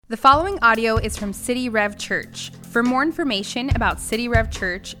The following audio is from City Rev Church. For more information about City Rev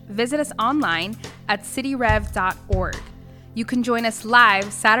Church, visit us online at cityrev.org. You can join us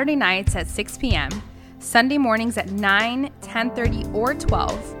live Saturday nights at 6 p.m., Sunday mornings at 9, 10:30, or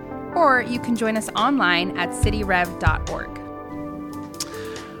 12, or you can join us online at cityrev.org.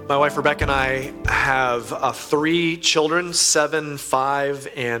 My wife Rebecca and I have 3 children, 7, 5,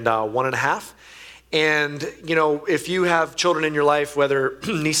 and 1.5. And, you know, if you have children in your life, whether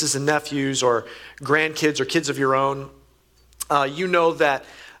nieces and nephews or grandkids or kids of your own, you know that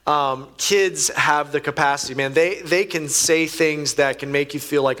kids have the capacity, man. They can say things that can make you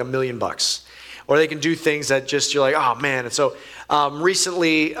feel like $1 million. Or they can do things that just, you're like, oh, man. And so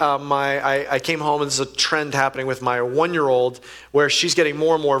recently, I came home, and this is a trend happening with my 1-year-old, where she's getting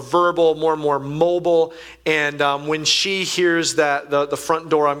more and more verbal, more and more mobile. And when she hears that the front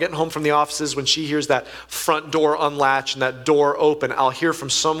door, I'm getting home from the offices, when she hears that front door unlatch and that door open, I'll hear from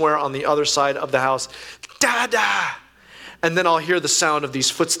somewhere on the other side of the house, Dada! And then I'll hear the sound of these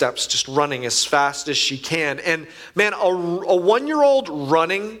footsteps just running as fast as she can. And man, a 1-year-old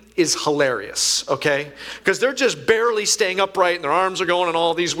running is hilarious, okay? Because they're just barely staying upright and their arms are going and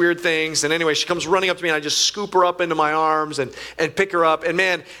all these weird things. And anyway, she comes running up to me and I just scoop her up into my arms and pick her up. And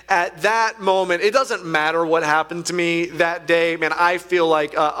man, at that moment, it doesn't matter what happened to me that day. Man, I feel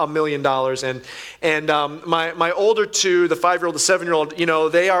like $1 million. And my older 2, the 5-year-old, the 7-year-old, you know,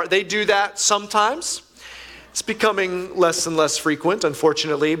 they do that sometimes. It's becoming less and less frequent,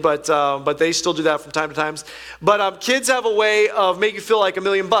 unfortunately, but they still do that from time to time. But kids have a way of making you feel like $1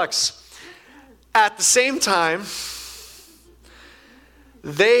 million. At the same time,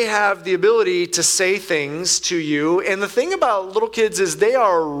 they have the ability to say things to you. And the thing about little kids is they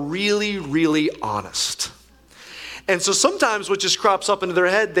are really, really honest. And so sometimes what just crops up into their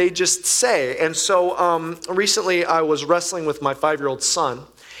head, they just say. And so recently I was wrestling with my 5-year-old son.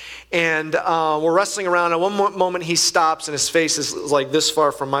 And we're wrestling around. At one moment, he stops, and his face is like this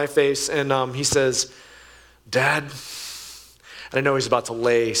far from my face. And he says, Dad, and I know he's about to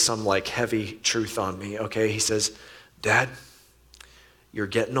lay some like heavy truth on me, okay? He says, Dad, you're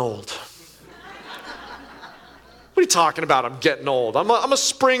getting old. What are you talking about? I'm getting old. I'm a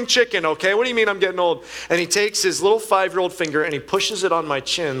spring chicken, okay? What do you mean I'm getting old? And he takes his little 5-year-old finger, and he pushes it on my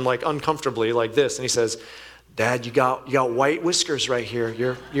chin like uncomfortably like this. And he says, Dad, you got white whiskers right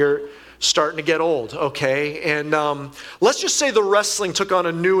here. You're starting to get old, okay? And let's just say the wrestling took on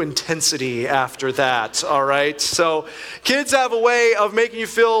a new intensity after that, all right? So kids have a way of making you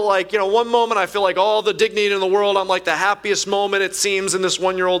feel like, you know, one moment I feel like all the dignity in the world. I'm like the happiest moment, it seems, in this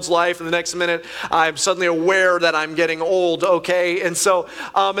 1-year-old's life. And the next minute, I'm suddenly aware that I'm getting old, okay? And so,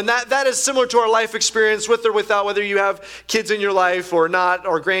 and that is similar to our life experience, with or without, whether you have kids in your life or not,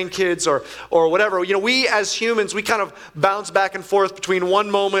 or grandkids or whatever. You know, we as humans, we kind of bounce back and forth between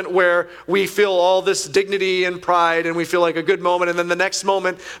one moment where we feel all this dignity and pride and we feel like a good moment, and then the next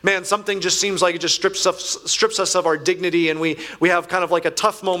moment, man, something just seems like it just strips us of our dignity, and we have kind of like a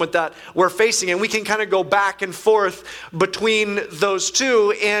tough moment that we're facing, and we can kind of go back and forth between those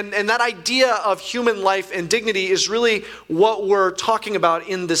two. And that idea of human life and dignity is really what we're talking about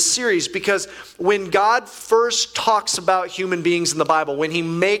in this series, because when God first talks about human beings in the Bible, when he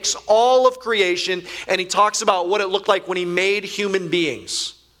makes all of creation and he talks about what it looked like when he made human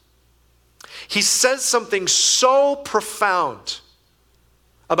beings, he says something so profound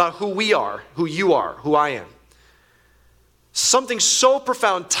about who we are, who you are, who I am. Something so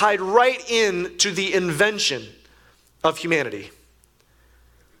profound tied right into the invention of humanity,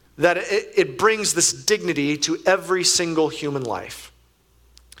 that it brings this dignity to every single human life.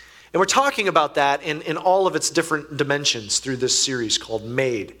 And we're talking about that in all of its different dimensions through this series called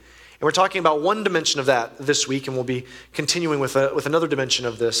Made. And we're talking about one dimension of that this week, and we'll be continuing with another dimension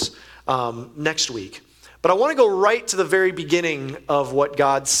of this next week. But I want to go right to the very beginning of what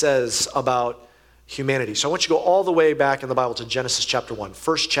God says about humanity. So I want you to go all the way back in the Bible to Genesis chapter 1,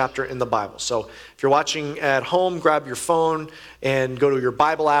 first chapter in the Bible. So if you're watching at home, grab your phone and go to your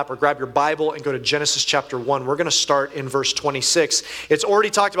Bible app, or grab your Bible and go to Genesis chapter 1. We're going to start in verse 26. It's already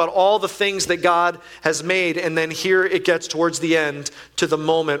talked about all the things that God has made, and then here it gets towards the end to the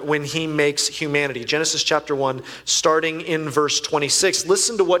moment when he makes humanity. Genesis chapter 1, starting in verse 26.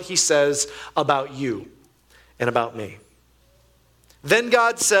 Listen to what he says about you and about me. Then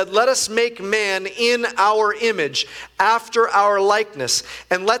God said, let us make man in our image, after our likeness,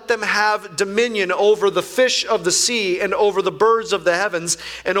 and let them have dominion over the fish of the sea, and over the birds of the heavens,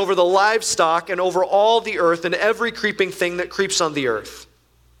 and over the livestock, and over all the earth, and every creeping thing that creeps on the earth.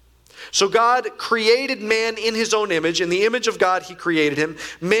 So God created man in his own image. In the image of God he created him.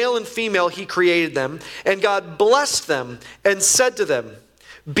 Male and female he created them. And God blessed them and said to them,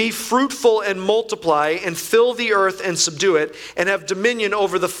 Be fruitful and multiply, and fill the earth and subdue it, and have dominion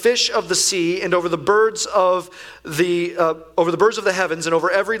over the fish of the sea, and over the birds of the heavens, and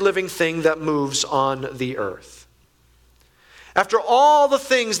over every living thing that moves on the earth. After all the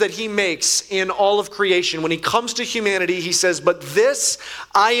things that he makes in all of creation, when he comes to humanity, he says, "But this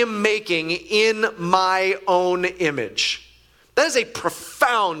I am making in my own image." That is a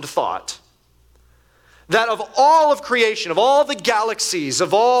profound thought. That of all of creation, of all the galaxies,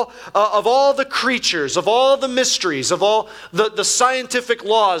 of all the creatures, of all the mysteries, of all the scientific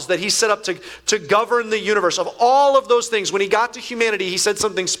laws that he set up to govern the universe, of all of those things, when he got to humanity, he said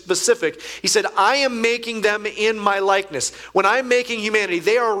something specific. He said, "I am making them in my likeness." When I'm making humanity,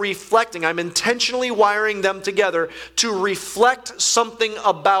 they are reflecting. I'm intentionally wiring them together to reflect something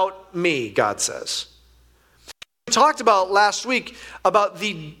about me, God says. We talked about last week about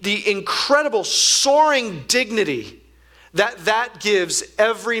the incredible soaring dignity that gives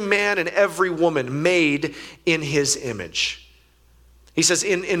every man and every woman made in his image. He says,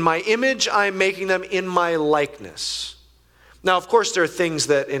 in my image, I'm making them in my likeness. Now, of course, there are things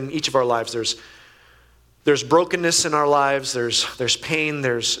that in each of our lives, there's brokenness in our lives, there's pain,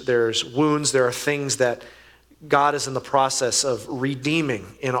 there's wounds, there are things that God is in the process of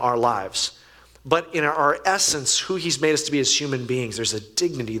redeeming in our lives. But in our essence, who he's made us to be as human beings, there's a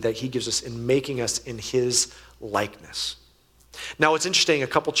dignity that he gives us in making us in his likeness. Now, it's interesting, a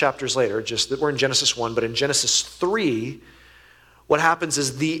couple chapters later, just that we're in Genesis 1, but in Genesis 3, what happens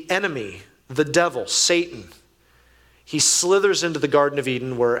is the enemy, the devil, Satan, he slithers into the Garden of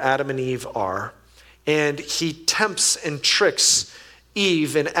Eden where Adam and Eve are, and he tempts and tricks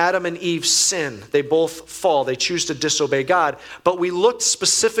Eve, and Adam and Eve sin. They both fall. They choose to disobey God. But we looked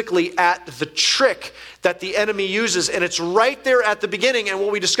specifically at the trick that the enemy uses, and it's right there at the beginning. And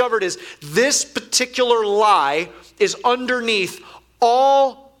what we discovered is this particular lie is underneath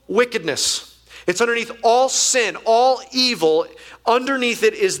all wickedness. It's underneath all sin, all evil. Underneath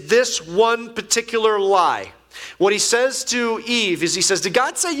it is this one particular lie. What he says to Eve is, he says, "Did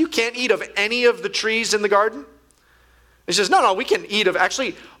God say you can't eat of any of the trees in the garden?" He says, no, we can eat of,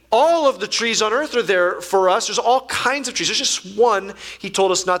 actually, all of the trees on earth are there for us. There's all kinds of trees. There's just one. He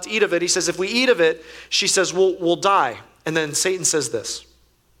told us not to eat of it. He says, if we eat of it, she says, we'll die. And then Satan says this,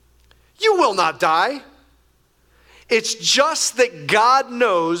 "You will not die. It's just that God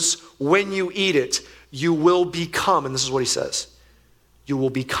knows when you eat it, you will become," and this is what he says, "you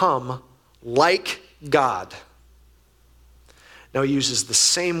will become like God." Now he uses the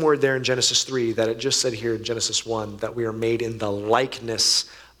same word there in Genesis 3 that it just said here in Genesis 1, that we are made in the likeness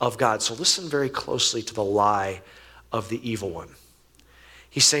of God. So listen very closely to the lie of the evil one.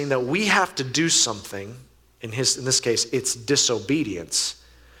 He's saying that we have to do something, in this case, it's disobedience,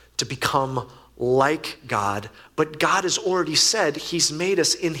 to become like God. But God has already said he's made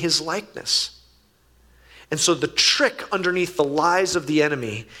us in his likeness. And so the trick underneath the lies of the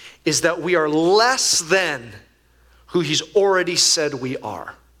enemy is that we are less than who he's already said we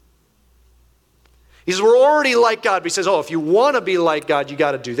are. He says we're already like God, but he says, if you want to be like God, you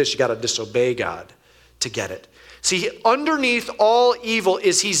got to do this. You got to disobey God to get it. See, underneath all evil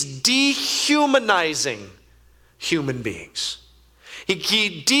is he's dehumanizing human beings.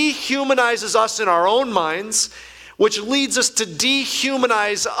 He dehumanizes us in our own minds, which leads us to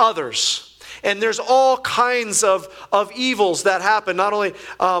dehumanize others. And there's all kinds of evils that happen, not only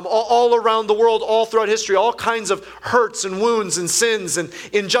all around the world, all throughout history, all kinds of hurts and wounds and sins and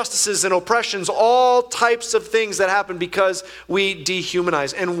injustices and oppressions, all types of things that happen because we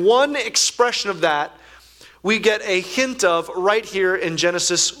dehumanize. And one expression of that we get a hint of right here in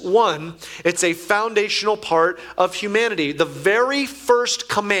Genesis 1. It's a foundational part of humanity. The very first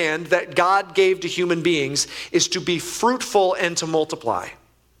command that God gave to human beings is to be fruitful and to multiply.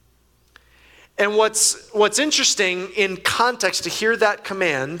 And what's interesting in context, to hear that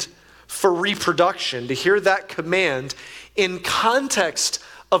command for reproduction, to hear that command in context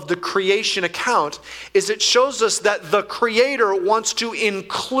of the creation account, is it shows us that the Creator wants to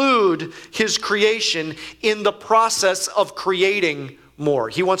include his creation in the process of creating more.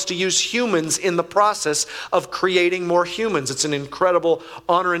 He wants to use humans in the process of creating more humans. It's an incredible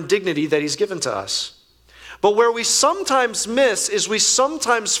honor and dignity that he's given to us. But where we sometimes miss is we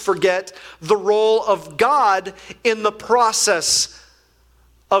sometimes forget the role of God in the process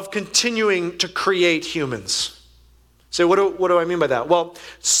of continuing to create humans. So what do I mean by that? Well,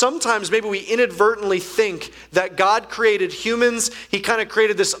 sometimes maybe we inadvertently think that God created humans. He kind of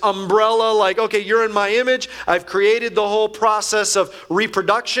created this umbrella like, okay, you're in my image. I've created the whole process of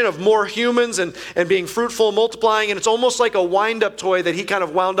reproduction of more humans and being fruitful and multiplying. And it's almost like a wind-up toy that he kind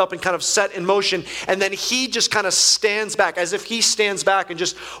of wound up and kind of set in motion. And then he just kind of stands back, as if he stands back and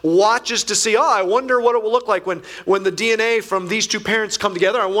just watches to see, I wonder what it will look like when the DNA from these two parents come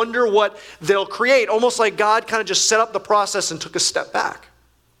together. I wonder what they'll create. Almost like God kind of just set up the process and took a step back.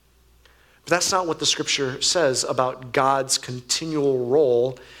 But that's not what the scripture says about God's continual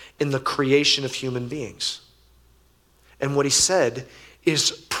role in the creation of human beings. And what he said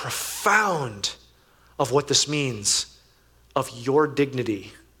is profound of what this means of your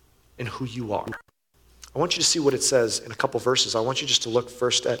dignity and who you are. I want you to see what it says in a couple verses. I want you just to look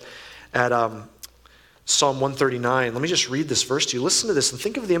first at Psalm 139. Let me just read this verse to you. Listen to this and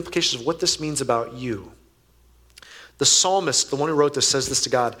think of the implications of what this means about you. The psalmist, the one who wrote this, says this to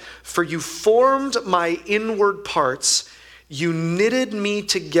God: "For you formed my inward parts, you knitted me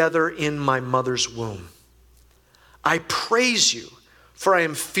together in my mother's womb. I praise you, for I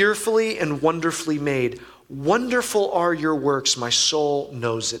am fearfully and wonderfully made. Wonderful are your works, my soul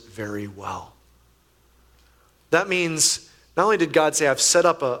knows it very well." That means not only did God say, I've set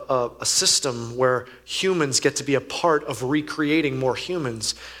up a system where humans get to be a part of recreating more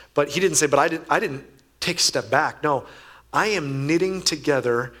humans, but he didn't say, but I didn't take a step back. No, I am knitting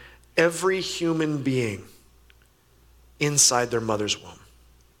together every human being inside their mother's womb.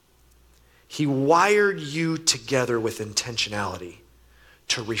 He wired you together with intentionality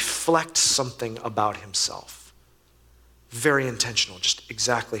to reflect something about himself. Very intentional, just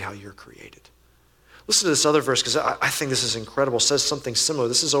exactly how you're created. Listen to this other verse, because I think this is incredible. It says something similar.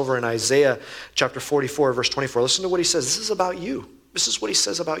 This is over in Isaiah chapter 44, verse 24. Listen to what he says. This is about you. This is what he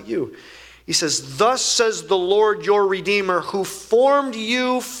says about you. He says, "Thus says the Lord your Redeemer, who formed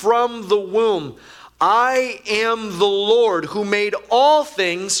you from the womb. I am the Lord who made all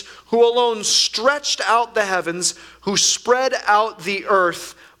things, who alone stretched out the heavens, who spread out the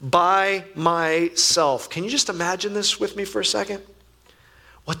earth by myself." Can you just imagine this with me for a second?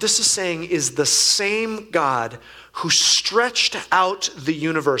 What this is saying is the same God who stretched out the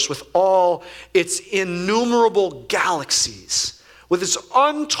universe with all its innumerable galaxies, with its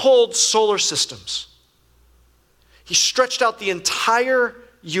untold solar systems. He stretched out the entire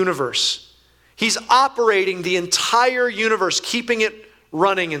universe. He's operating the entire universe, keeping it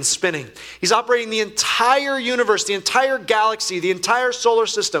running and spinning. He's operating the entire universe, the entire galaxy, the entire solar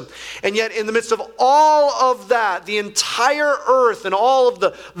system. And yet in the midst of all of that, the entire earth and all of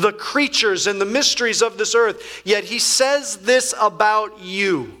the creatures and the mysteries of this earth, yet he says this about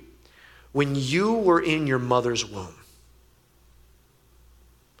you: when you were in your mother's womb,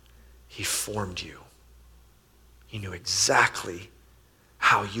 he formed you. He knew exactly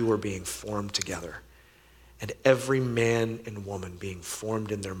how you were being formed together. And every man and woman being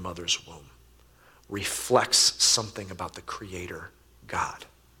formed in their mother's womb reflects something about the Creator, God.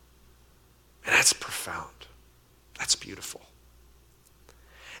 And that's profound. That's beautiful.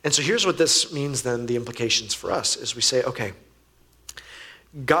 And so here's what this means then, the implications for us, is we say, okay,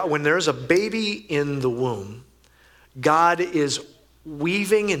 God, when there's a baby in the womb, God is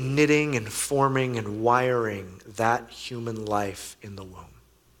weaving and knitting and forming and wiring that human life in the womb.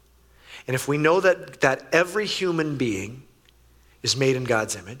 And if we know that every human being is made in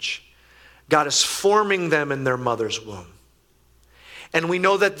God's image, God is forming them in their mother's womb. And we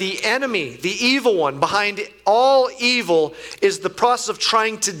know that the enemy, the evil one, behind all evil is the process of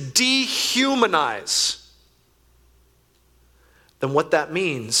trying to dehumanize. Then what that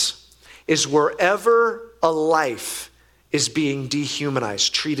means is wherever a life is being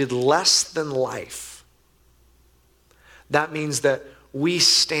dehumanized, treated less than life, that means that we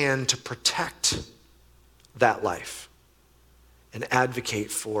stand to protect that life and advocate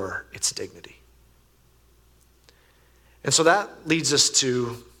for its dignity. And so that leads us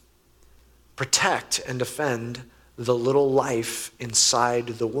to protect and defend the little life inside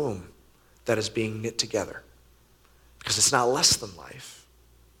the womb that is being knit together. Because it's not less than life,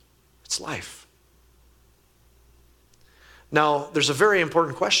 it's life. Now, there's a very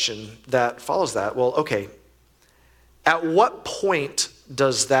important question that follows that. Well, okay, at what point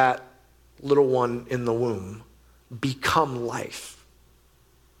does that little one in the womb become life?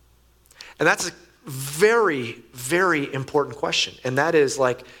 And that's a very, very important question. And that is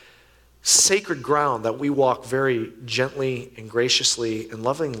like sacred ground that we walk very gently and graciously and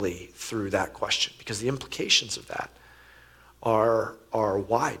lovingly through that question, because the implications of that are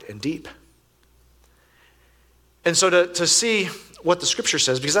wide and deep. And so to see what the scripture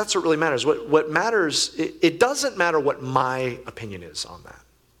says, because that's what really matters. What matters, it doesn't matter what my opinion is on that.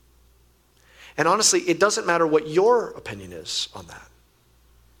 And honestly, it doesn't matter what your opinion is on that.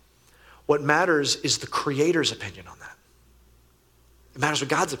 What matters is the Creator's opinion on that. It matters what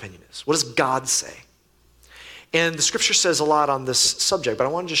God's opinion is. What does God say? And the scripture says a lot on this subject, but I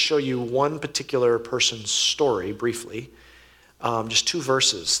want to just show you one particular person's story briefly. Just 2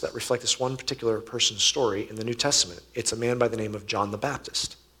 verses that reflect this one particular person's story in the New Testament. It's a man by the name of John the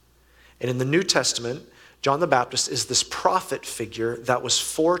Baptist. And in the New Testament, John the Baptist is this prophet figure that was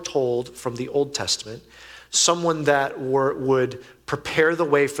foretold from the Old Testament, someone that would prepare the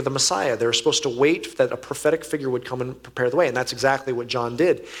way for the Messiah. They were supposed to wait that a prophetic figure would come and prepare the way, and that's exactly what John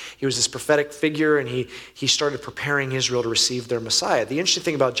did. He was this prophetic figure, and he started preparing Israel to receive their Messiah. The interesting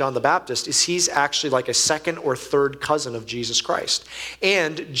thing about John the Baptist is he's actually like a second or third cousin of Jesus Christ.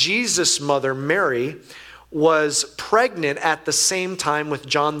 And Jesus' mother, Mary, was pregnant at the same time with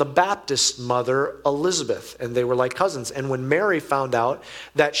John the Baptist's mother, Elizabeth, and they were like cousins. And when Mary found out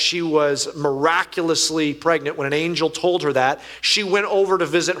that she was miraculously pregnant, when an angel told her that, she went over to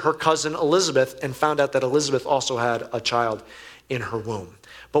visit her cousin Elizabeth and found out that Elizabeth also had a child in her womb.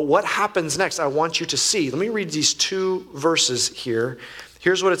 But what happens next, I want you to see. Let me read these 2 verses here.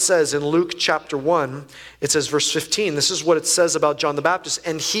 Here's what it says in Luke chapter 1. It says, verse 15, this is what it says about John the Baptist.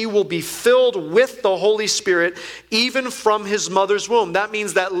 And he will be filled with the Holy Spirit even from his mother's womb. That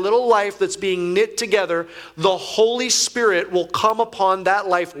means that little life that's being knit together, the Holy Spirit will come upon that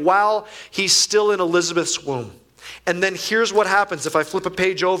life while he's still in Elizabeth's womb. And then here's what happens if I flip a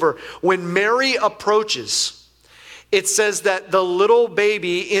page over. When Mary approaches, it says that the little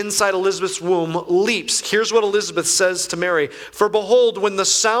baby inside Elizabeth's womb leaps. Here's what Elizabeth says to Mary. For behold, when the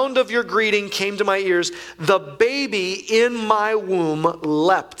sound of your greeting came to my ears, the baby in my womb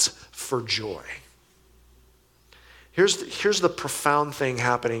leapt for joy. Here's the profound thing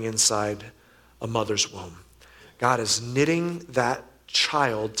happening inside a mother's womb. God is knitting that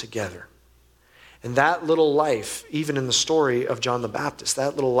child together. And that little life, even in the story of John the Baptist,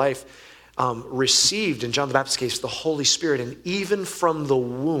 that little life received, in John the Baptist's case, the Holy Spirit, and even from the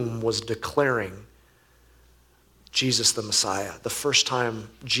womb was declaring Jesus the Messiah. The first time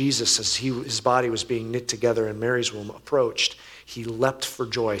Jesus, as his body was being knit together in Mary's womb, approached, he leapt for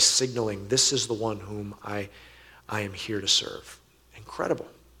joy, signaling, this is the one whom I am here to serve. Incredible.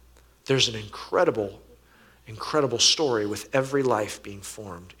 There's an incredible story with every life being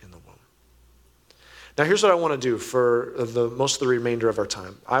formed in the womb. Now, here's what I want to do for most of the remainder of our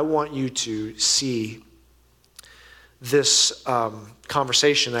time. I want you to see this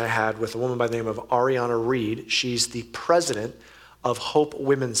conversation that I had with a woman by the name of Ariana Reed. She's the president of Hope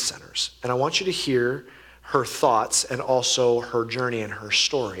Women's Centers. And I want you to hear her thoughts and also her journey and her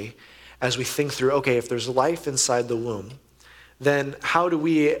story as we think through, okay, if there's life inside the womb, then how do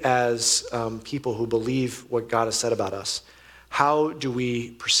we as people who believe what God has said about us, how do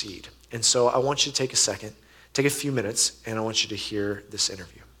we proceed? And so I want you to take a second, take a few minutes, and I want you to hear this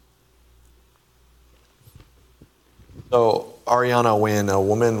interview. So, Ariana, when a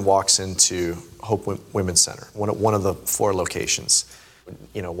woman walks into Hope Women's Center, one of the 4 locations,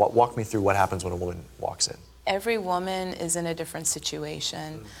 walk me through what happens when a woman walks in. Every woman is in a different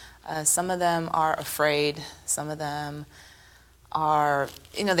situation. Some of them are afraid. Some of them are,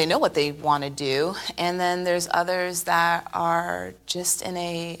 they know what they want to do. And then there's others that are just in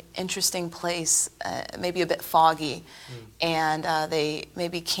a interesting place, maybe a bit foggy, and they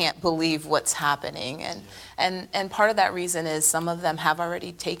maybe can't believe what's happening. And part of that reason is some of them have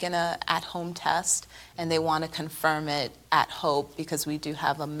already taken a at-home test, and they want to confirm it at Hope because we do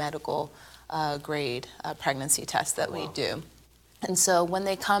have a medical grade pregnancy test that we do. And so when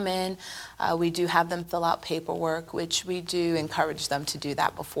they come in, we do have them fill out paperwork, which we do encourage them to do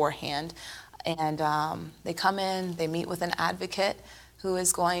that beforehand. And they come in, they meet with an advocate who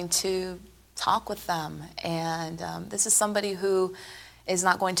is going to talk with them. And this is somebody who is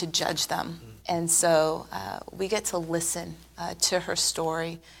not going to judge them. And so we get to listen to her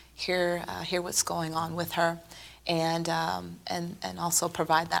story, hear what's going on with her, and also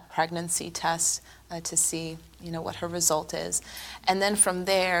provide that pregnancy test to see what her result is. And then from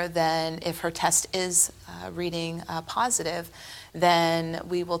there, then if her test is reading positive, then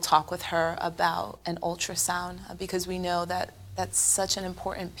we will talk with her about an ultrasound because we know that that's such an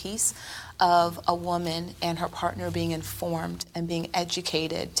important piece of a woman and her partner being informed and being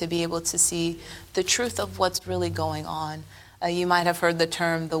educated to be able to see the truth of what's really going on. You might have heard the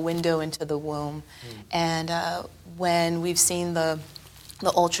term the window into the womb. And when we've seen the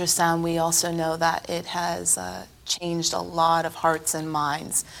ultrasound, we also know that it has changed a lot of hearts and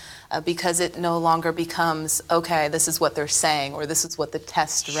minds because it no longer becomes, okay, this is what they're saying or this is what the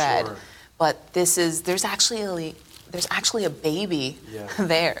test read. Sure. But there's actually a baby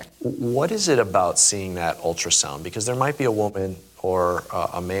there. What is it about seeing that ultrasound? Because there might be a woman or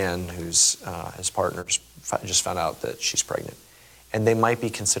a man whose his partner just found out that she's pregnant, and they might be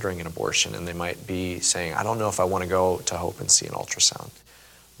considering an abortion, and they might be saying, I don't know if I want to go to Hope and see an ultrasound.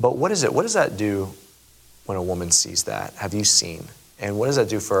 But what is it? What does that do when a woman sees that? Have you seen? And what does that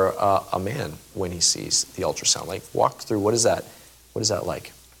do for a man when he sees the ultrasound? Like, walk through, what is that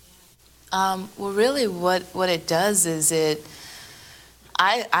like? Well, really what it does is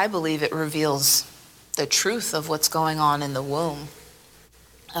I believe it reveals the truth of what's going on in the womb.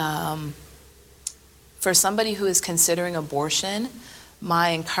 For somebody who is considering abortion,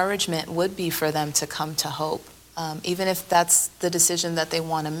 my encouragement would be for them to come to Hope, even if that's the decision that they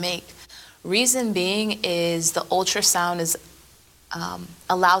want to make. Reason being is the ultrasound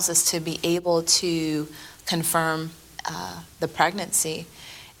allows us to be able to confirm the pregnancy.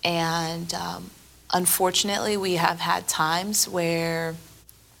 And unfortunately, we have had times where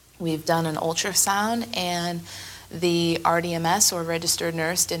we've done an ultrasound and the RDMS or registered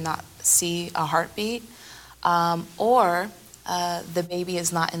nurse did not see a heartbeat, or the baby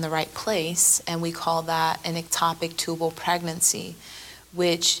is not in the right place, and we call that an ectopic tubal pregnancy,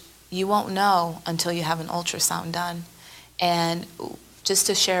 which you won't know until you have an ultrasound done. And just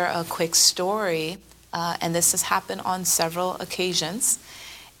to share a quick story, and this has happened on several occasions,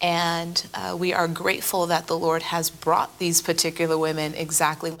 and we are grateful that the Lord has brought these particular women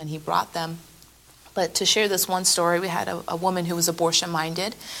exactly when He brought them. But to share this one story, we had a woman who was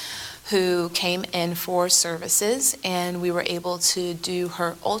abortion-minded who came in for services, and we were able to do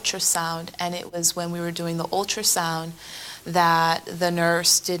her ultrasound. And it was when we were doing the ultrasound that the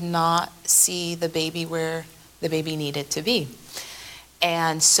nurse did not see the baby where the baby needed to be.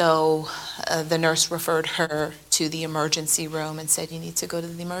 And so the nurse referred her to the emergency room and said, you need to go to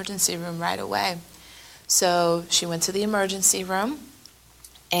the emergency room right away. So she went to the emergency room,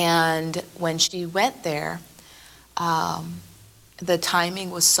 and when she went there, the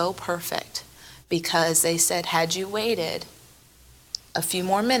timing was so perfect because they said, had you waited a few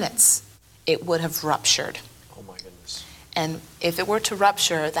more minutes, it would have ruptured. Oh my goodness. And if it were to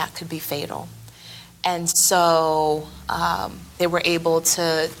rupture, that could be fatal. And so they were able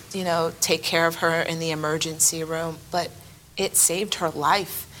to, take care of her in the emergency room, but it saved her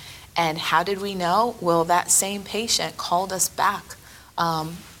life. And how did we know? Well, that same patient called us back,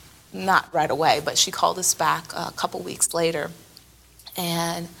 not right away, but she called us back a couple weeks later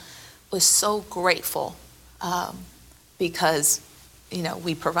and was so grateful because,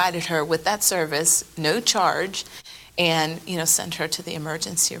 we provided her with that service, no charge, and, sent her to the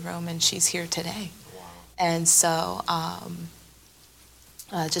emergency room, and she's here today. And so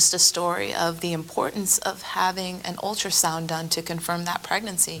just a story of the importance of having an ultrasound done to confirm that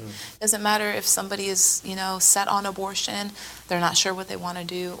pregnancy. Doesn't matter if somebody is, set on abortion, they're not sure what they want to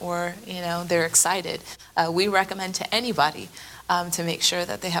do, or, they're excited. We recommend to anybody to make sure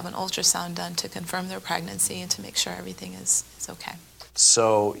that they have an ultrasound done to confirm their pregnancy and to make sure everything is okay.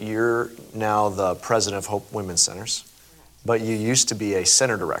 So you're now the president of Hope Women's Centers, but you used to be a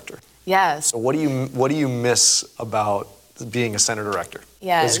center director. Yes. So what do you miss about being a center director?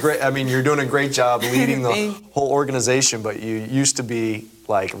 Yes. It's great. I mean, you're doing a great job leading the whole organization, but you used to be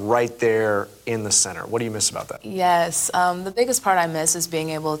like right there in the center. What do you miss about that? Yes. The biggest part I miss is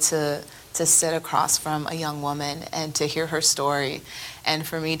being able to sit across from a young woman and to hear her story, and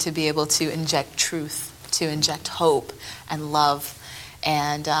for me to be able to inject truth, to inject hope and love,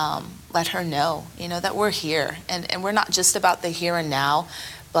 and let her know, that we're here. And we're not just about the here and now,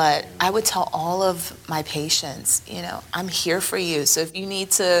 but I would tell all of my patients, I'm here for you. So if you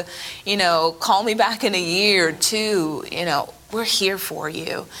need to, call me back in a year or two, we're here for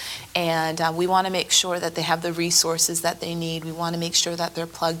you. And we want to make sure that they have the resources that they need. We want to make sure that they're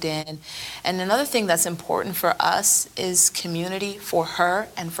plugged in. And another thing that's important for us is community for her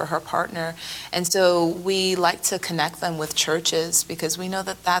and for her partner. And so we like to connect them with churches because we know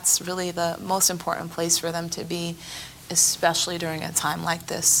that that's really the most important place for them to be, especially during a time like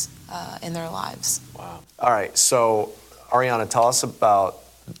this in their lives. Wow. All right, so Ariana, tell us about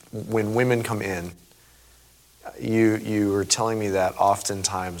when women come in. You were telling me that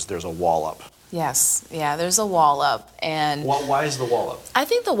oftentimes there's a wall up. Yes, yeah, there's a wall up. And why is the wall up? I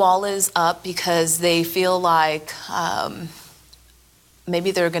think the wall is up because they feel like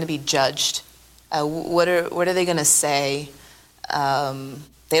maybe they're going to be judged. What are they going to say?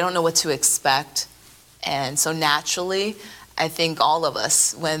 They don't know what to expect. And so naturally, I think all of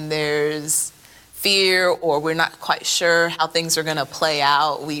us, when there's fear or we're not quite sure how things are going to play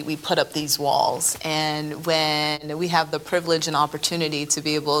out, we put up these walls. And when we have the privilege and opportunity to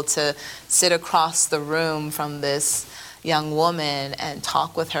be able to sit across the room from this young woman and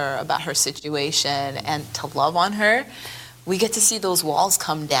talk with her about her situation and to love on her, we get to see those walls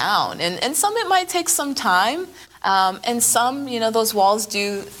come down. And some, it might take some time. And some, those walls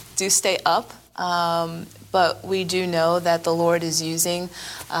do stay up. But we do know that the Lord is using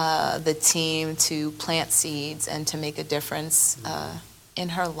the team to plant seeds and to make a difference in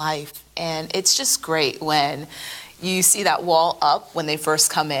her life. And it's just great when you see that wall up when they first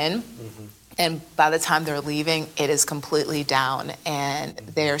come in. Mm-hmm. And by the time they're leaving, it is completely down. And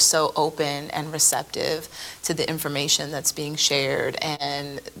they're so open and receptive to the information that's being shared.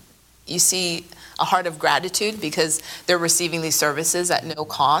 And you see a heart of gratitude because they're receiving these services at no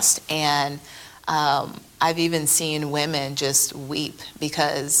cost. And I've even seen women just weep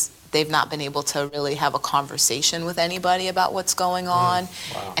because they've not been able to really have a conversation with anybody about what's going on.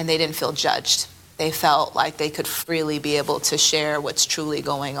 Wow. And they didn't feel judged. They felt like they could freely be able to share what's truly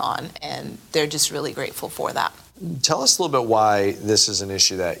going on, and they're just really grateful for that. Tell us a little bit why this is an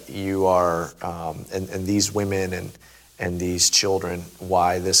issue that you are, and these women and these children,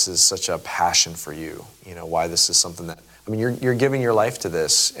 why this is such a passion for you, why this is something that, you're giving your life to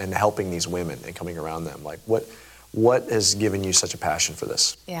this and helping these women and coming around them. Like, what has given you such a passion for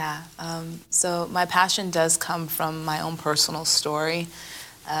this? Yeah, so my passion does come from my own personal story.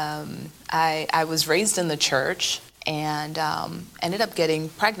 I was raised in the church and ended up getting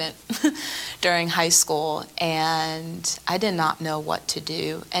pregnant during high school, and I did not know what to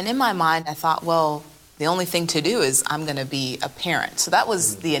do. And in my mind, I thought, well, the only thing to do is I'm going to be a parent. So that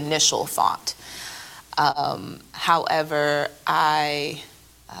was the initial thought. However, I,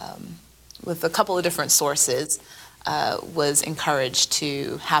 with a couple of different sources, was encouraged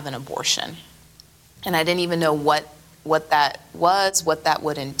to have an abortion. And I didn't even know what that was, what that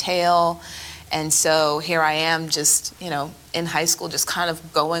would entail. And so here I am just, in high school, just kind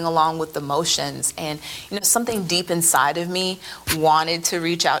of going along with the motions. And, something deep inside of me wanted to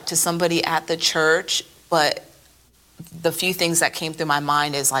reach out to somebody at the church, but the few things that came through my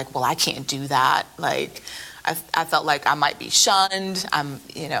mind is like, well, I can't do that. Like, I felt like I might be shunned.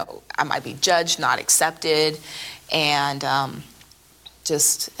 I might be judged, not accepted. And,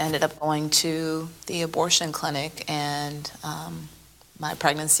 just ended up going to the abortion clinic, and my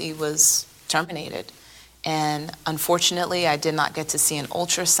pregnancy was terminated. And unfortunately, I did not get to see an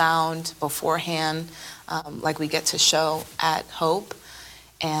ultrasound beforehand like we get to show at Hope.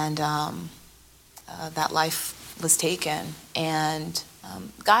 And that life was taken. And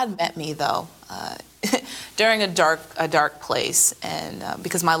God met me, though, during a dark place. And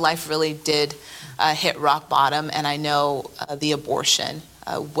because my life really did hit rock bottom, and I know the abortion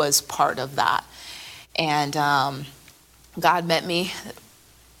was part of that. And God met me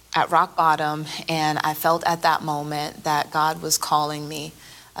at rock bottom, and I felt at that moment that God was calling me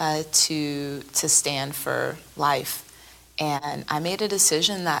to stand for life. And I made a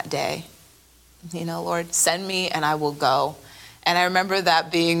decision that day, Lord, send me and I will go. And I remember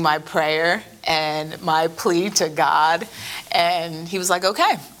that being my prayer and my plea to God. And he was like,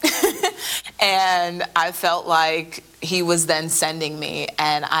 okay. And I felt like he was then sending me.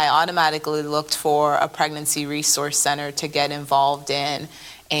 And I automatically looked for a pregnancy resource center to get involved in.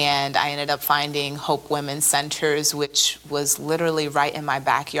 And I ended up finding Hope Women's Centers, which was literally right in my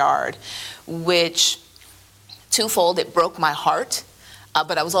backyard, which twofold, it broke my heart.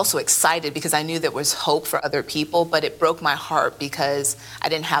 But I was also excited because I knew there was hope for other people, but it broke my heart because I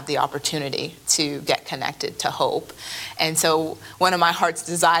didn't have the opportunity to get connected to Hope. And so one of my heart's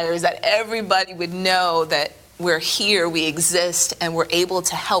desires is that everybody would know that we're here, we exist, and we're able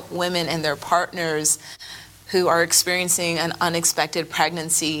to help women and their partners who are experiencing an unexpected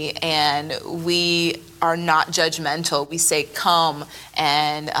pregnancy, and we are not judgmental. We say, come,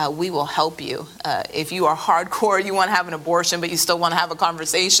 and we will help you. If you are hardcore, you want to have an abortion, but you still want to have a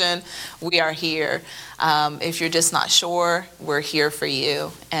conversation, we are here. If you're just not sure, we're here for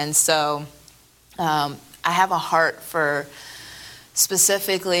you. And so I have a heart for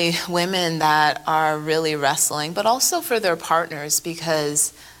specifically women that are really wrestling, but also for their partners,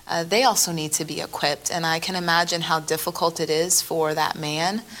 because they also need to be equipped. And I can imagine how difficult it is for that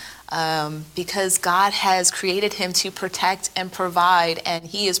man because God has created him to protect and provide. And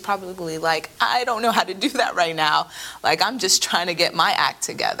he is probably like, I don't know how to do that right now. Like, I'm just trying to get my act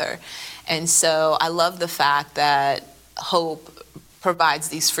together. And so I love the fact that Hope provides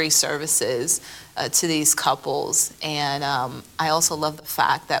these free services to these couples. And I also love the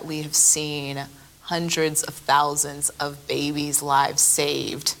fact that we have seen hundreds of thousands of babies' lives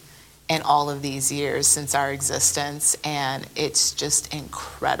saved. in all of these years since our existence, and it's just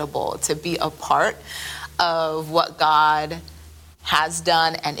incredible to be a part of what God has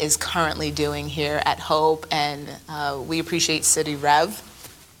done and is currently doing here at Hope. And we appreciate City Rev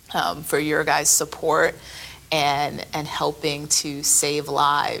for your guys' support and helping to save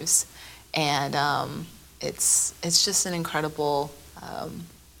lives. And it's just an incredible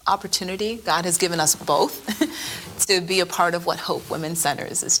opportunity God has given us both to be a part of what Hope Women's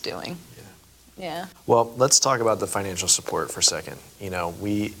Centers is doing. Yeah. Well, let's talk about the financial support for a second.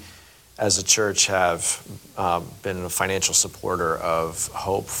 We as a church have been a financial supporter of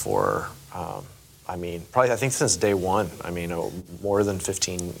Hope for, probably I think since day one. More than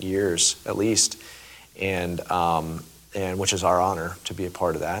 15 years at least, and which is our honor to be a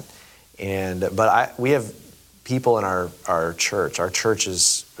part of that. But we have people in our church. Our church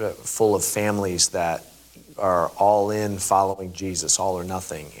is full of families that are all in following Jesus, all or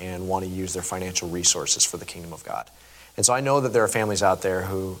nothing, and want to use their financial resources for the kingdom of God. And so I know that there are families out there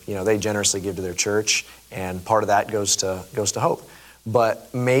who, they generously give to their church, and part of that goes to Hope.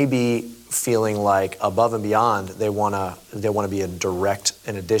 But maybe feeling like above and beyond, they want to be a direct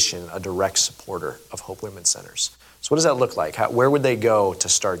supporter of Hope Women's Centers. So what does that look like? Where would they go to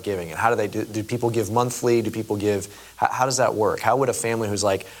start giving? And how do they do people give monthly? Do people give, how does that work? How would a family who's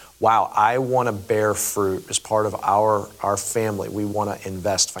like, wow, I want to bear fruit as part of our family, we want to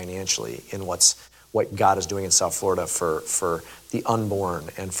invest financially in what God is doing in South Florida for the unborn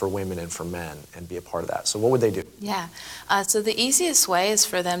and for women and for men, and be a part of that. So what would they do? Yeah. So the easiest way is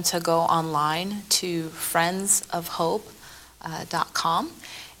for them to go online to friendsofhope.com,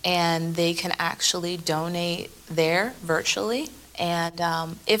 and they can actually donate there virtually. And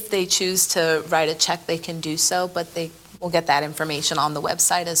if they choose to write a check, they can do so, but they will get that information on the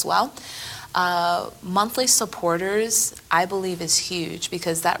website as well. Monthly supporters, I believe, is huge,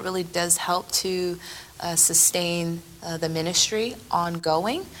 because that really does help to sustain the ministry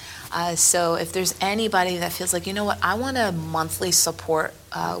ongoing. So if there's anybody that feels like, I want to monthly support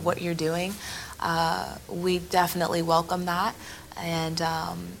what you're doing, we definitely welcome that. And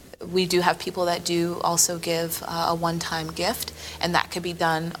we do have people that do also give a one-time gift, and that could be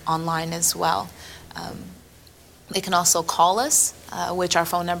done online as well. They can also call us, which our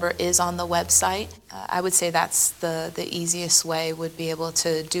phone number is on the website. I would say that's the easiest way, would be able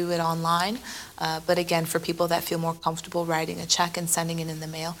to do it online. But again, for people that feel more comfortable writing a check and sending it in the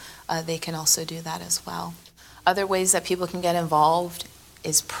mail, they can also do that as well. Other ways that people can get involved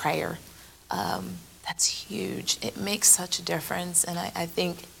is prayer. That's huge. It makes such a difference. And I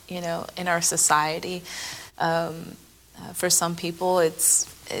think, in our society, for some people,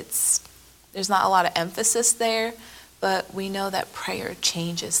 there's not a lot of emphasis there, but we know that prayer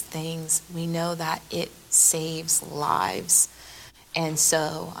changes things. We know that it saves lives. And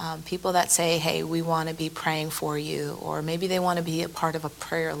so people that say, hey, we want to be praying for you, or maybe they want to be a part of a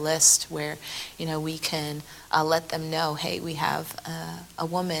prayer list where, we can let them know, hey, we have a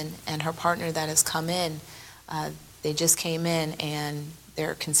woman and her partner that has come in. They just came in and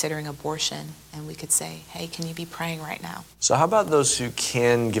they're considering abortion, and we could say, hey, can you be praying right now? So how about those who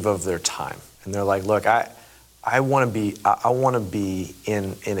can give of their time, and they're like, look, I want to be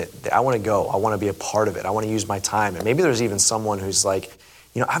in it. I want to go. I want to be a part of it. I want to use my time. And maybe there's even someone who's like,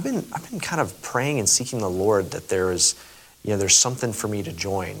 I've been kind of praying and seeking the Lord that there's something for me to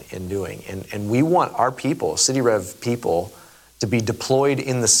join in doing. And we want our people, City Rev people, to be deployed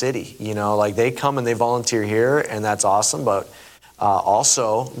in the city. Like they come and they volunteer here, and that's awesome, but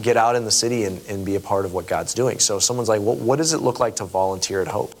also get out in the city and be a part of what God's doing. So someone's like, what does it look like to volunteer at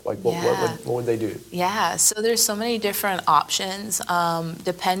Hope? Like, what would they do? Yeah, so there's so many different options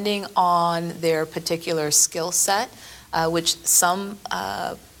depending on their particular skill set, which some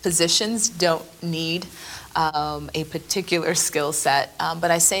positions don't need a particular skill set.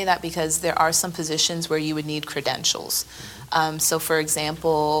 But I say that because there are some positions where you would need credentials. So for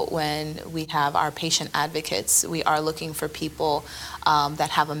example, when we have our patient advocates, we are looking for people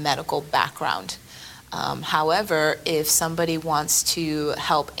that have a medical background. However, if somebody wants to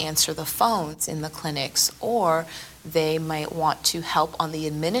help answer the phones in the clinics, or they might want to help on the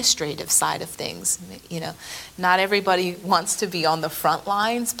administrative side of things, not everybody wants to be on the front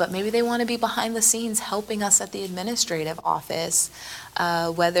lines, but maybe they want to be behind the scenes helping us at the administrative office,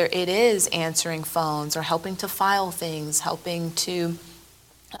 whether it is answering phones or helping to file things, helping to,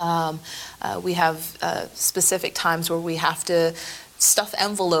 we have specific times where we have to stuff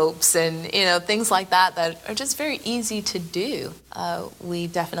envelopes and things like that are just very easy to do. We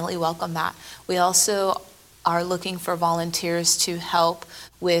definitely welcome that. We also are looking for volunteers to help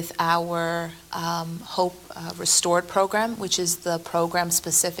with our Hope Restored program, which is the program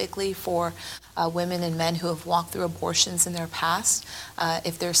specifically for women and men who have walked through abortions in their past.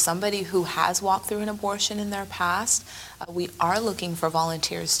 If there's somebody who has walked through an abortion in their past, we are looking for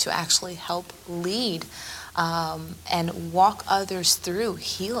volunteers to actually help lead and walk others through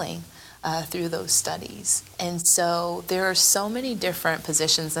healing through those studies. And so there are so many different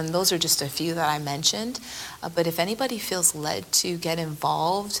positions, and those are just a few that I mentioned. But if anybody feels led to get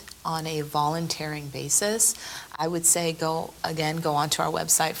involved on a volunteering basis, I would say go onto our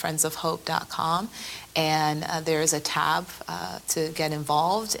website, friendsofhope.com, and there is a tab to get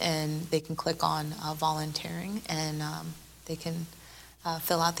involved, and they can click on volunteering, and they can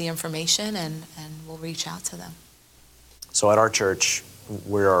fill out the information, and we'll reach out to them. So at our church,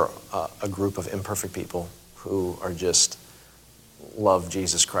 we are a group of imperfect people who are just love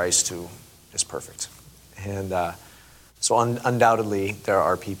Jesus Christ, who is perfect. And so undoubtedly, there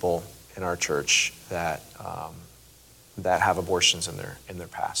are people in our church that have abortions in their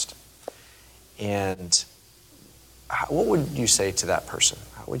past. And what would you say to that person?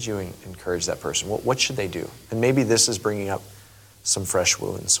 How would you encourage that person? What should they do? And maybe this is bringing up some fresh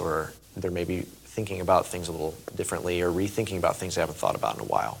wounds, or they're maybe thinking about things a little differently, or rethinking about things they haven't thought about in a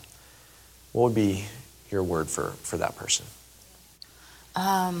while. What would be your word for that person?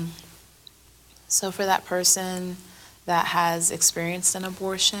 So for that person that has experienced an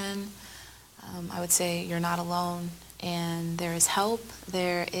abortion, I would say you're not alone, and there is help,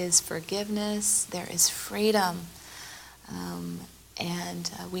 there is forgiveness, there is freedom, and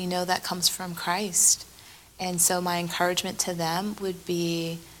we know that comes from Christ. And so my encouragement to them would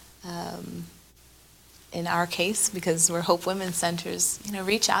be, in our case, because we're Hope Women's Centers,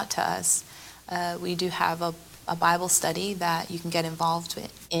 reach out to us. We do have a Bible study that you can get involved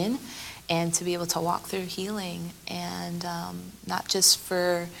in, and to be able to walk through healing, and not just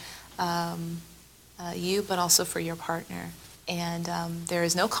for you, but also for your partner. And there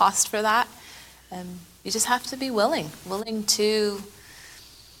is no cost for that. You just have to be willing to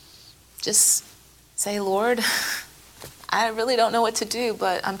just say, Lord, I really don't know what to do,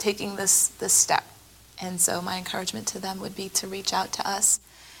 but I'm taking this step. And so my encouragement to them would be to reach out to us,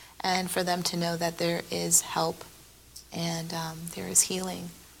 and for them to know that there is help, and there is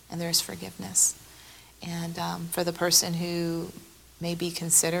healing, and there is forgiveness. And for the person who may be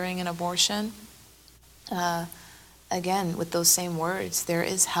considering an abortion, again, with those same words, there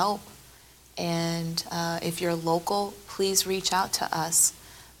is help. And if you're local, please reach out to us.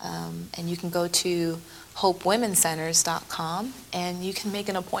 And you can go to hopewomencenters.com, and you can make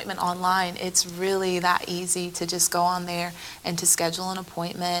an appointment online. It's really that easy to just go on there and to schedule an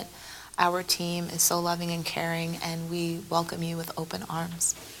appointment. Our team is so loving and caring, and we welcome you with open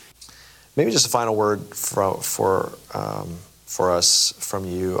arms. Maybe just a final word for us from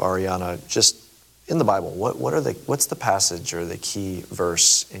you, Ariana. Just in the Bible, what's the passage or the key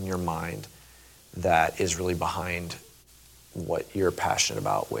verse in your mind that is really behind what you're passionate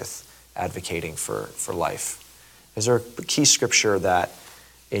about with advocating for life? Is there a key scripture that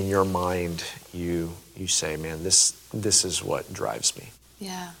in your mind you say, man, this is what drives me?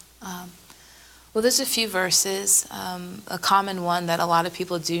 Yeah. Well, there's a few verses. A common one that a lot of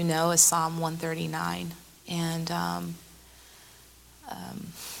people do know is Psalm 139. And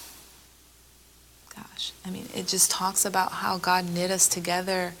it just talks about how God knit us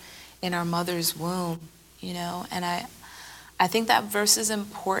together in our mother's womb, and I think that verse is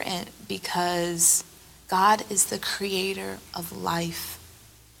important because God is the creator of life.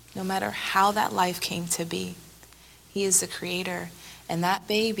 No matter how that life came to be, He is the creator. And that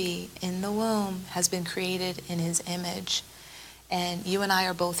baby in the womb has been created in His image. And you and I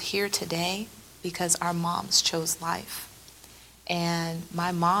are both here today because our moms chose life. And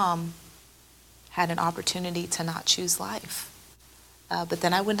my mom had an opportunity to not choose life. But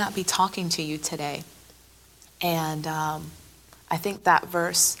then I would not be talking to you today. And I think that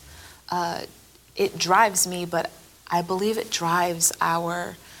verse, it drives me, but I believe it drives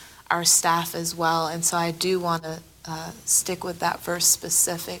our staff as well. And so I do want to stick with that verse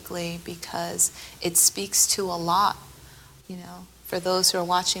specifically because it speaks to a lot, for those who are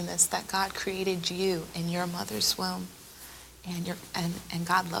watching this, that God created you in your mother's womb, and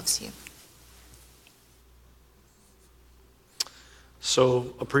God loves you.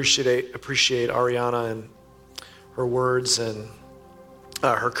 So appreciate Ariana and her words and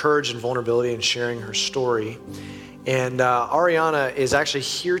her courage and vulnerability in sharing her story. And Ariana is actually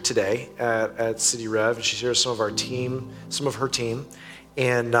here today at City Rev, and she's here with some of her team.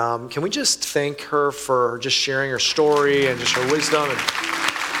 And can we just thank her for just sharing her story and just her wisdom, and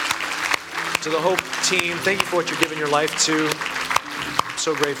to the Hope team. Thank you for what you're giving your life to. I'm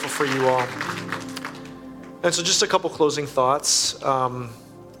so grateful for you all. And so just a couple closing thoughts.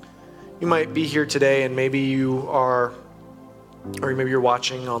 You might be here today and maybe you are, or maybe you're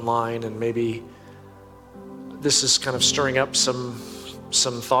watching online and maybe this is kind of stirring up some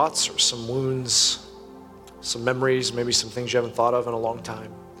thoughts or some wounds, some memories, maybe some things you haven't thought of in a long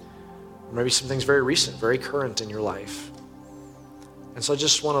time. Or maybe some things very recent, very current in your life. And so I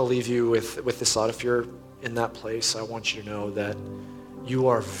just want to leave you with this thought. If you're in that place, I want you to know that you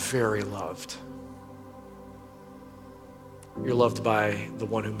are very loved. You're loved by the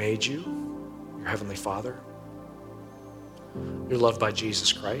one who made you, your Heavenly Father. You're loved by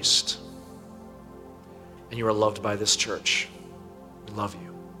Jesus Christ. And you are loved by this church. We love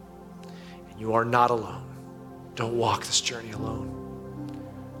you. And you are not alone. Don't walk this journey alone.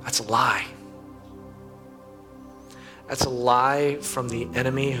 That's a lie. That's a lie from the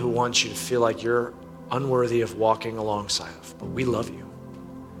enemy who wants you to feel like you're unworthy of walking alongside of. But we love you.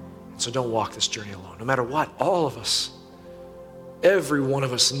 And so don't walk this journey alone. No matter what, all of us, every one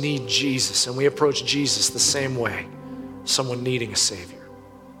of us need Jesus. And we approach Jesus the same way, someone needing a Savior.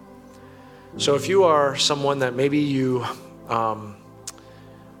 So if you are someone that maybe you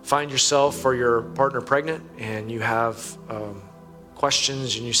find yourself or your partner pregnant and you have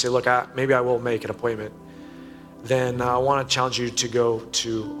questions and you say, look, maybe I will make an appointment, then I want to challenge you to go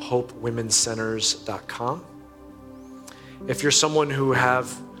to hopewomencenters.com. If you're someone who are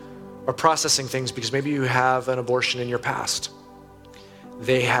processing things because maybe you have an abortion in your past,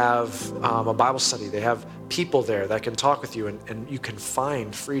 they have a Bible study. They have people there that can talk with you and you can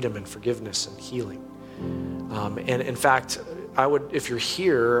find freedom and forgiveness and healing. And in fact, if you're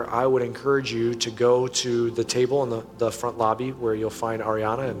here, I would encourage you to go to the table in the front lobby where you'll find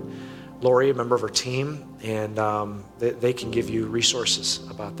Ariana and Lori, a member of her team, and they can give you resources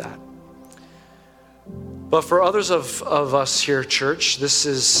about that. But for others of us here at church, this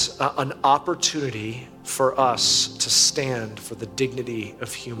is an opportunity for us to stand for the dignity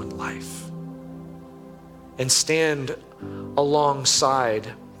of human life and stand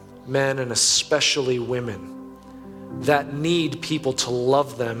alongside men and especially women that need people to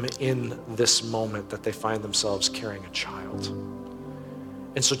love them in this moment that they find themselves carrying a child.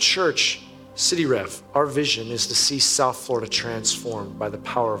 And so church, City Rev, our vision is to see South Florida transformed by the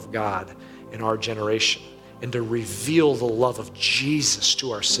power of God in our generation and to reveal the love of Jesus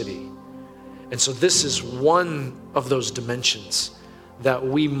to our city. And so this is one of those dimensions that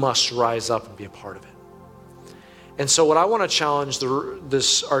we must rise up and be a part of it. And so what I want to challenge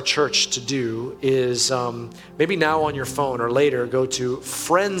our church to do is maybe now on your phone or later, go to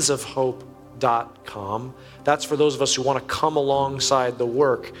friendsofhope.com. That's for those of us who want to come alongside the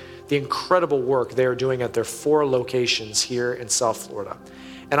incredible work they're doing at their 4 locations here in South Florida.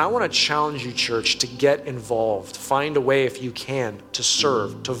 And I want to challenge you, church, to get involved. Find a way, if you can, to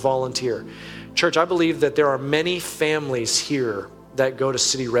serve, to volunteer. Church, I believe that there are many families here that go to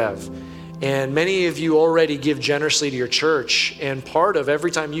City Rev. And many of you already give generously to your church. And part of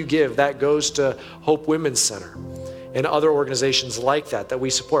every time you give, that goes to Hope Women's Center and other organizations like that we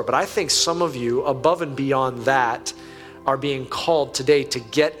support. But I think some of you, above and beyond that, are being called today to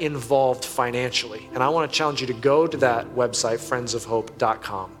get involved financially. And I want to challenge you to go to that website,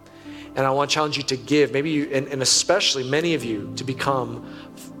 friendsofhope.com. And I want to challenge you to give, maybe you, and especially many of you, to become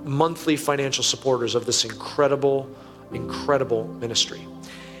monthly financial supporters of this incredible, incredible ministry.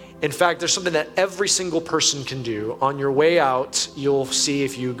 In fact, there's something that every single person can do. On your way out, you'll see,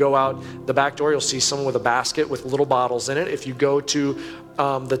 if you go out the back door, you'll see someone with a basket with little bottles in it. If you go to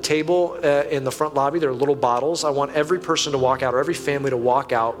the table in the front lobby, there are little bottles. I want every person to walk out, or every family to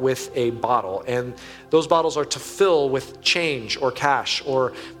walk out with a bottle. And those bottles are to fill with change or cash,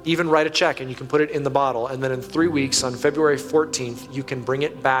 or even write a check and you can put it in the bottle. And then in 3 weeks, on February 14th, you can bring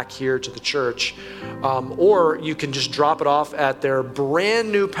it back here to the church. Or you can just drop it off at their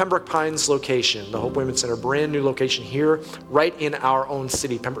brand new Pembroke Pines location, the Hope Women's Center, brand new location here, right in our own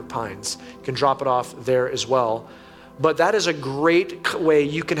city, Pembroke Pines. You can drop it off there as well. But that is a great way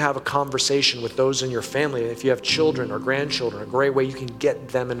you can have a conversation with those in your family. If you have children or grandchildren, a great way you can get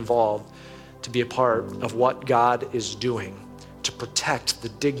them involved to be a part of what God is doing to protect the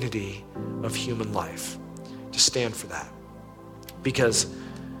dignity of human life, to stand for that. Because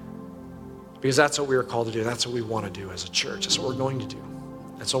that's what we are called to do. That's what we want to do as a church. That's what we're going to do.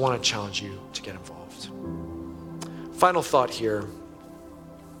 And so I want to challenge you to get involved. Final thought here.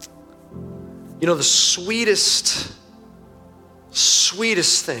 You know, the sweetest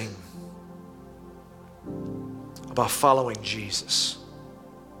thing about following Jesus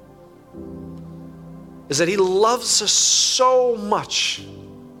is that he loves us so much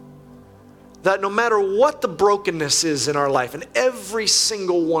that no matter what the brokenness is in our life, and every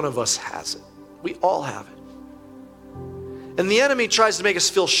single one of us has it, we all have it. And the enemy tries to make us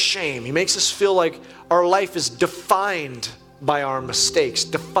feel shame. He makes us feel like our life is defined by our mistakes,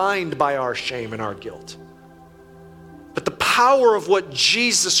 defined by our shame and our guilt. But the power of what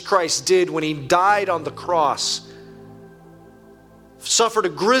Jesus Christ did when he died on the cross, suffered a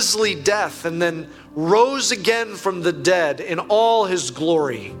grisly death, and then rose again from the dead in all his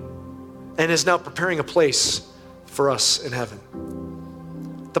glory, and is now preparing a place for us in heaven.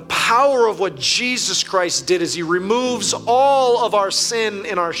 The power of what Jesus Christ did is he removes all of our sin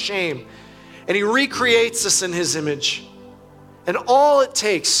and our shame, and he recreates us in his image. And all it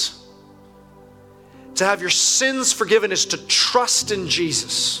takes to have your sins forgiven is to trust in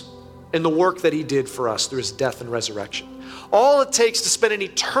Jesus and the work that he did for us through his death and resurrection. All it takes to spend an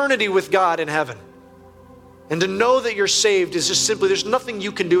eternity with God in heaven and to know that you're saved is just simply, there's nothing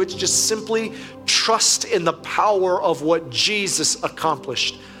you can do. It's just simply trust in the power of what Jesus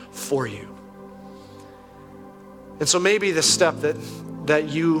accomplished for you. And so maybe the step that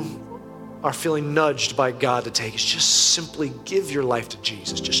you are feeling nudged by God to take is just simply give your life to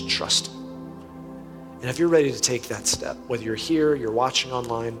Jesus. Just trust him. And if you're ready to take that step, whether you're here, you're watching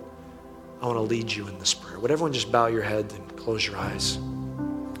online, I want to lead you in this prayer. Would everyone just bow your head and close your eyes?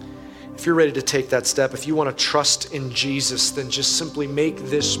 If you're ready to take that step, if you want to trust in Jesus, then just simply make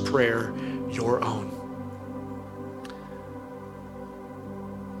this prayer your own.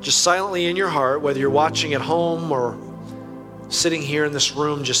 Just silently in your heart, whether you're watching at home or sitting here in this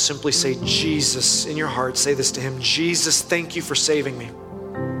room, just simply say, Jesus, in your heart, say this to him. Jesus, thank you for saving me.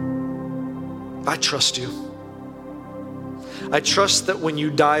 I trust you. I trust that when you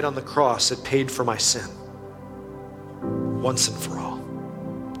died on the cross, it paid for my sin once and for all.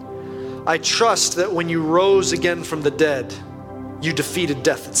 I trust that when you rose again from the dead, you defeated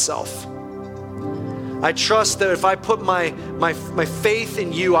death itself. I trust that if I put my faith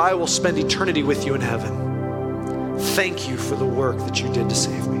in you, I will spend eternity with you in heaven. Thank you for the work that you did to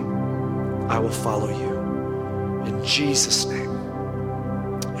save me. I will follow you. In Jesus' name,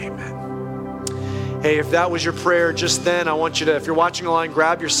 amen. Hey, if that was your prayer just then, I want you to, if you're watching online,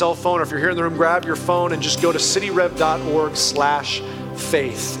 grab your cell phone, or if you're here in the room, grab your phone and just go to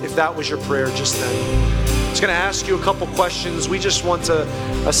cityrev.org/faith. If that was your prayer just then. I'm just going to ask you a couple questions. We just want to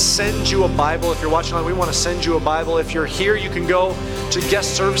send you a Bible. If you're watching online, we want to send you a Bible. If you're here, you can go to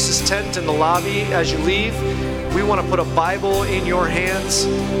guest services tent in the lobby as you leave. We want to put a Bible in your hands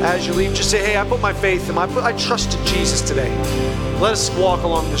as you leave. Just say, hey, I put my faith in I trusted Jesus today. Let us walk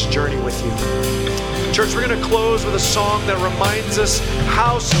along this journey with you. Church, we're going to close with a song that reminds us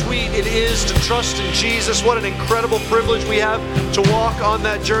how sweet it is to trust in Jesus. What an incredible privilege we have to walk on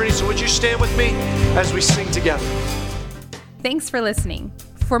that journey. So would you stand with me as we sing together? Thanks for listening.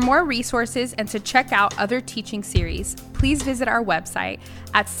 For more resources and to check out other teaching series, please visit our website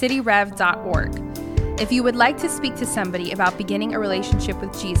at cityrev.org. If you would like to speak to somebody about beginning a relationship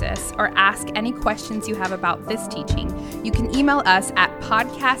with Jesus or ask any questions you have about this teaching, you can email us at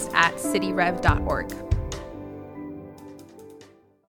podcast@cityrev.org.